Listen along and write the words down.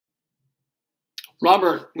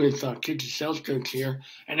Robert with Kitchen Sales Coach here,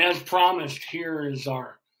 and as promised, here is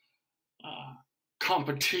our uh,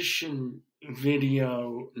 competition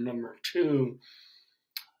video number 2,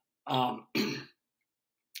 um,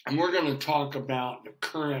 and we're going to talk about the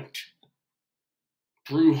current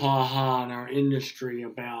brouhaha in our industry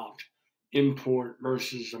about import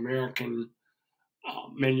versus American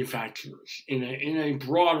manufacturers in a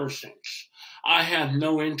broader sense. I have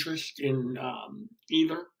no interest in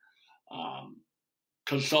either. Um,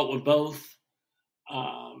 consult with both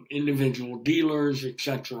individual dealers,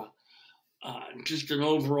 etc. Just an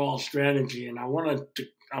overall strategy, and I want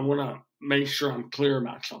to make sure I'm clear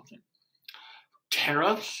about something.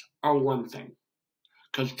 Tariffs are one thing,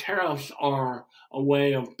 because tariffs are a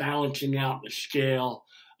way of balancing out the scale.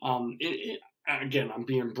 Again, I'm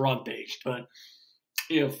being broad-based, but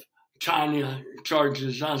if China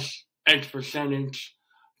charges us X percentage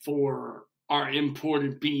for our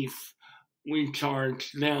imported beef, we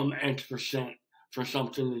charge them X percent for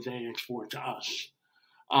something that they export to us.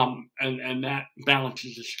 And that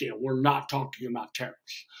balances the scale. We're not talking about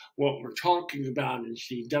tariffs. What we're talking about is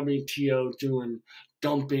the WTO doing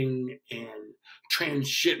dumping and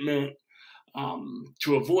transshipment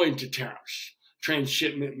to avoid the tariffs.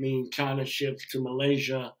 Transshipment means China ships to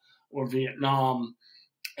Malaysia or Vietnam,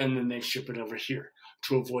 and then they ship it over here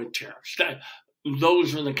to avoid tariffs.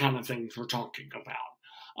 Those are the kind of things we're talking about,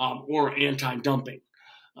 or anti-dumping.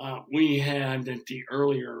 We had at the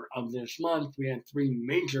earlier of this month, we had 3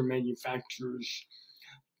 major manufacturers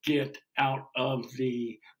get out of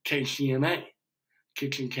the KCMA,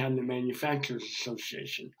 Kitchen Cabinet Manufacturers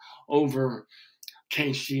Association, over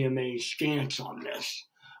KCMA's stance on this.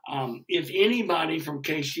 If anybody from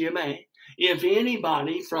KCMA, if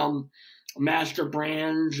anybody from Master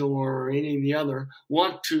Brands or any of the other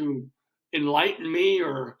want to enlighten me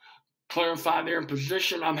or clarify their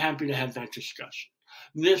position, I'm happy to have that discussion.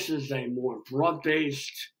 This is a more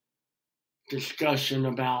broad-based discussion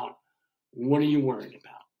about what are you worried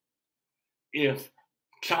about. If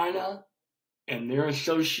China and their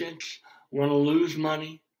associates want to lose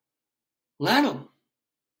money, let them.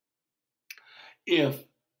 If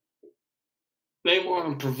they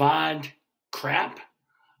want to provide crap,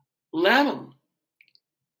 let them.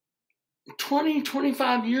 20,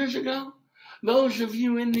 25 years ago, those of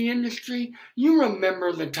you in the industry, you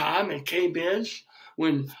remember the time at KBiz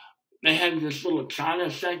when they had this little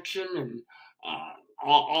China section and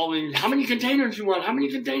all these, how many containers you want, how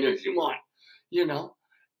many containers you want,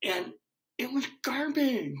 and it was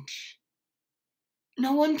garbage.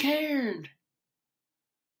 No one cared.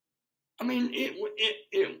 I mean,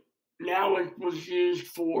 it now it was used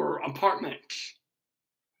for apartments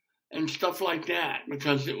and stuff like that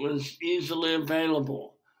because it was easily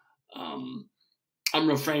available. I'm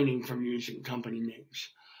refraining from using company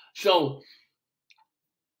names. So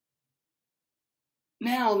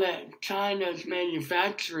now that China's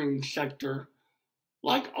manufacturing sector,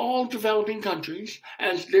 like all developing countries,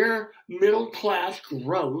 as their middle class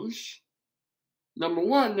grows, number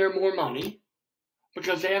one, they're more money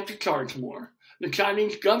because they have to charge more. The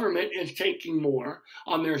Chinese government is taking more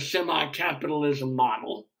on their semi-capitalism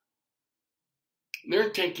model.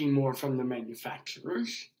 They're taking more from the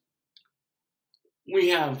manufacturers. We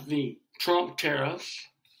have the Trump tariffs,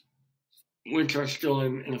 which are still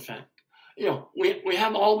in effect. We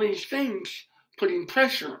have all these things putting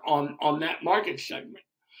pressure on that market segment.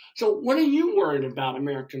 So what are you worried about,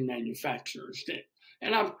 American manufacturers?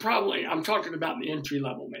 And I'm talking about the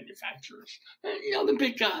entry-level manufacturers, the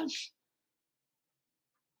big guys,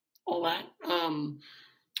 all that.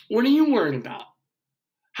 What are you worried about?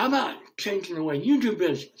 How about changing the way you do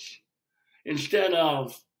business? Instead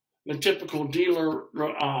of the typical dealer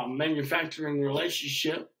manufacturing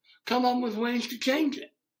relationship, come up with ways to change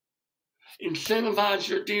it. Incentivize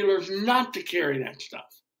your dealers not to carry that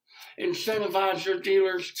stuff. Incentivize your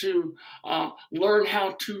dealers to learn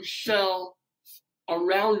how to sell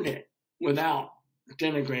around it without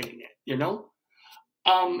denigrating it,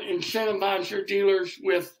 incentivize your dealers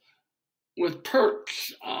with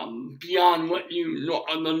perks beyond what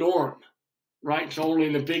the norm, right? So only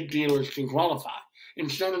the big dealers can qualify.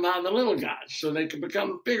 Incentivize the little guys so they can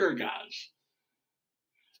become bigger guys.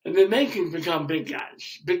 And then they can become big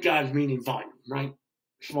guys. Big guys meaning volume, right?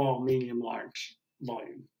 Small, medium, large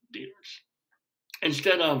volume dealers.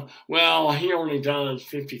 Instead of, well, he only does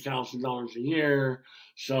 $50,000 a year,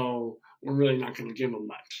 so we're really not going to give him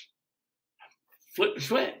much. Flip the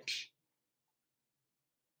switch,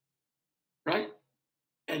 right?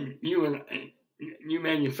 And you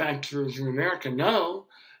manufacturers in America know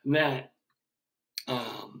that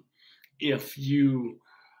if you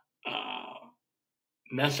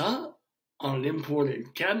mess up on an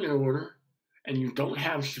imported cabinet order and you don't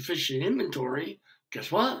have sufficient inventory,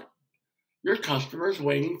 guess what? Your customer's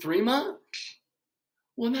waiting 3 months.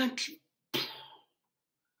 Well, that's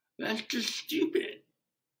just stupid.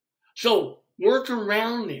 So work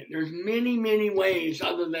around it. There's many, many ways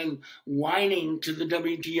other than whining to the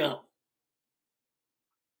WTO.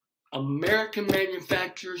 American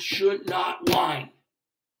manufacturers should not whine.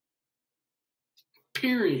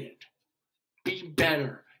 Period. Be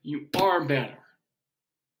better. You are better.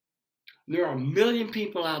 There are 1 million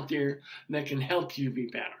people out there that can help you be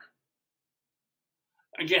better.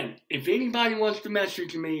 Again, if anybody wants to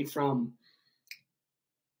message me from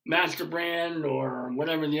Master Brand or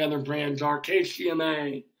whatever the other brands are,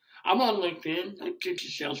 KCMA, I'm on LinkedIn. I'm Kitchen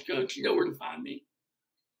Sales Coach. You know where to find me.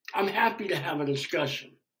 I'm happy to have a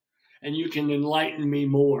discussion, and you can enlighten me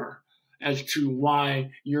more as to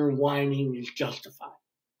why your whining is justified.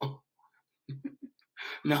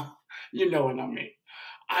 No, you know what I mean.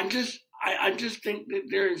 I just think that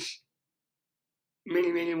there's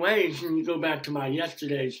many, many ways. And you go back to my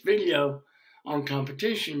yesterday's video on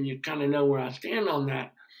competition, you kind of know where I stand on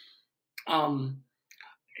that.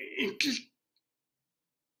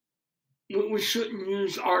 We shouldn't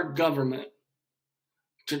use our government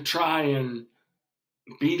to try and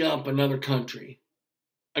beat up another country.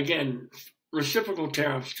 Again, reciprocal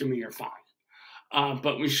tariffs to me are fine.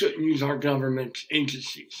 But we shouldn't use our government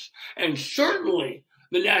agencies. And certainly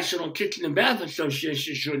the National Kitchen and Bath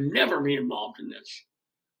Association should never be involved in this,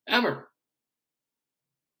 ever.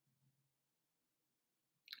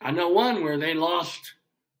 I know one where they lost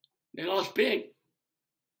big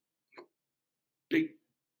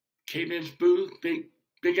K-Biz booth, big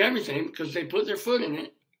everything, because they put their foot in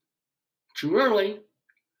it too early.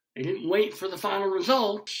 They didn't wait for the final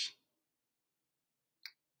results.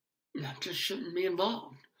 That just shouldn't be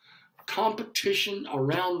involved. Competition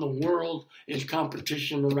around the world is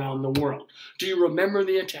competition around the world. Do you remember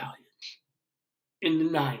the Italians in the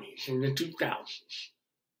 90s, in the 2000s?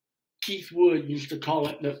 Keith Wood used to call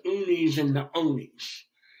it the unis and the onis.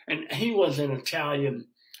 And he was an Italian.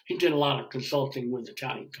 He did a lot of consulting with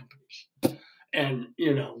Italian companies. And,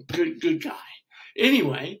 good guy.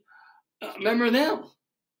 Anyway, remember them?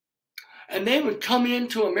 And they would come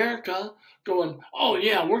into America going, oh,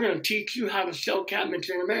 yeah, we're going to teach you how to sell cabinets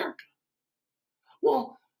in America.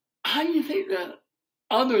 Well, how do you think that,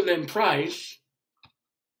 other than price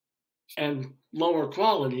and lower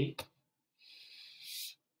quality,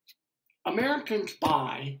 Americans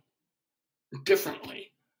buy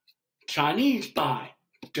differently? Chinese buy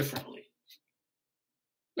differently.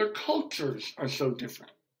 Their cultures are so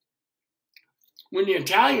different. When the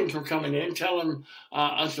Italians were coming in telling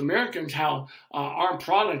us Americans how our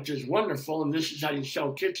product is wonderful and this is how you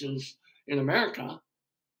sell kitchens in America,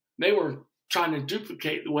 they were trying to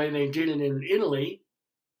duplicate the way they did it in Italy.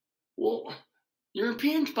 Well,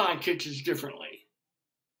 Europeans buy kitchens differently.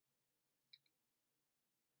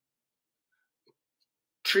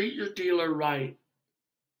 Treat your dealer right.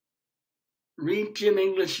 Read Jim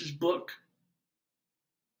English's book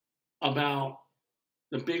about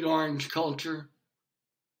the big orange culture.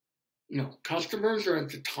 Customers are at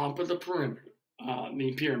the top of the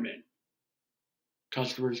pyramid.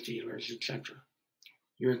 Customers, dealers, etc.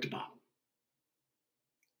 You're at the bottom.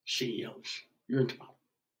 CEOs, you're at the bottom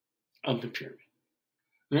of the pyramid.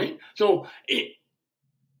 Right? So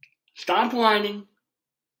stop whining.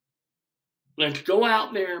 Let's go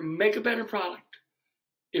out there, make a better product.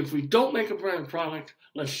 If we don't make a better product,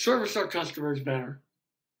 let's service our customers better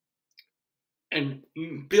and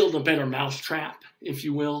build a better mousetrap, if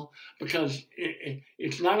you will, because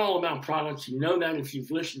it's not all about products. You know that if you've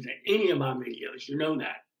listened to any of my videos, you know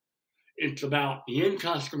that. It's about the end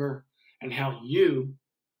customer and how you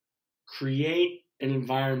create an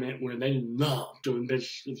environment where they love doing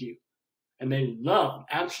business with you. And they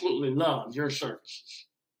absolutely love your services.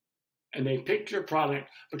 And they picked your product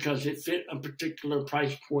because it fit a particular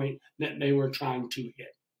price point that they were trying to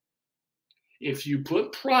hit. If you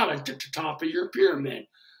put product at the top of your pyramid,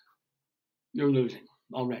 you're losing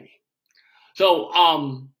already. So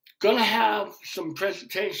going to have some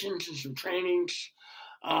presentations and some trainings.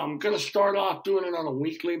 I'm going to start off doing it on a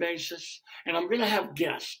weekly basis, and I'm going to have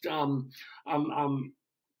guests. I'm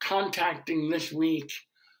contacting this week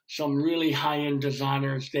some really high-end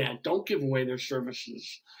designers that don't give away their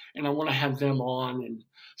services, and I want to have them on. And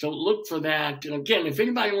so look for that. And again, if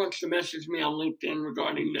anybody wants to message me on LinkedIn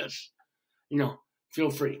regarding this, feel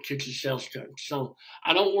free, Kitchen Sales Coach. So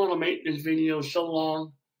I don't want to make this video so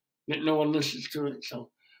long that no one listens to it.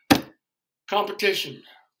 So competition,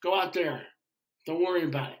 go out there. Don't worry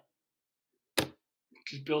about it.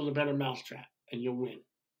 Just build a better mousetrap and you'll win.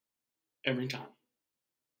 every time.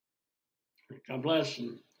 God bless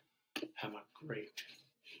and have a great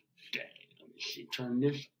day. Let me see, turn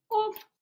this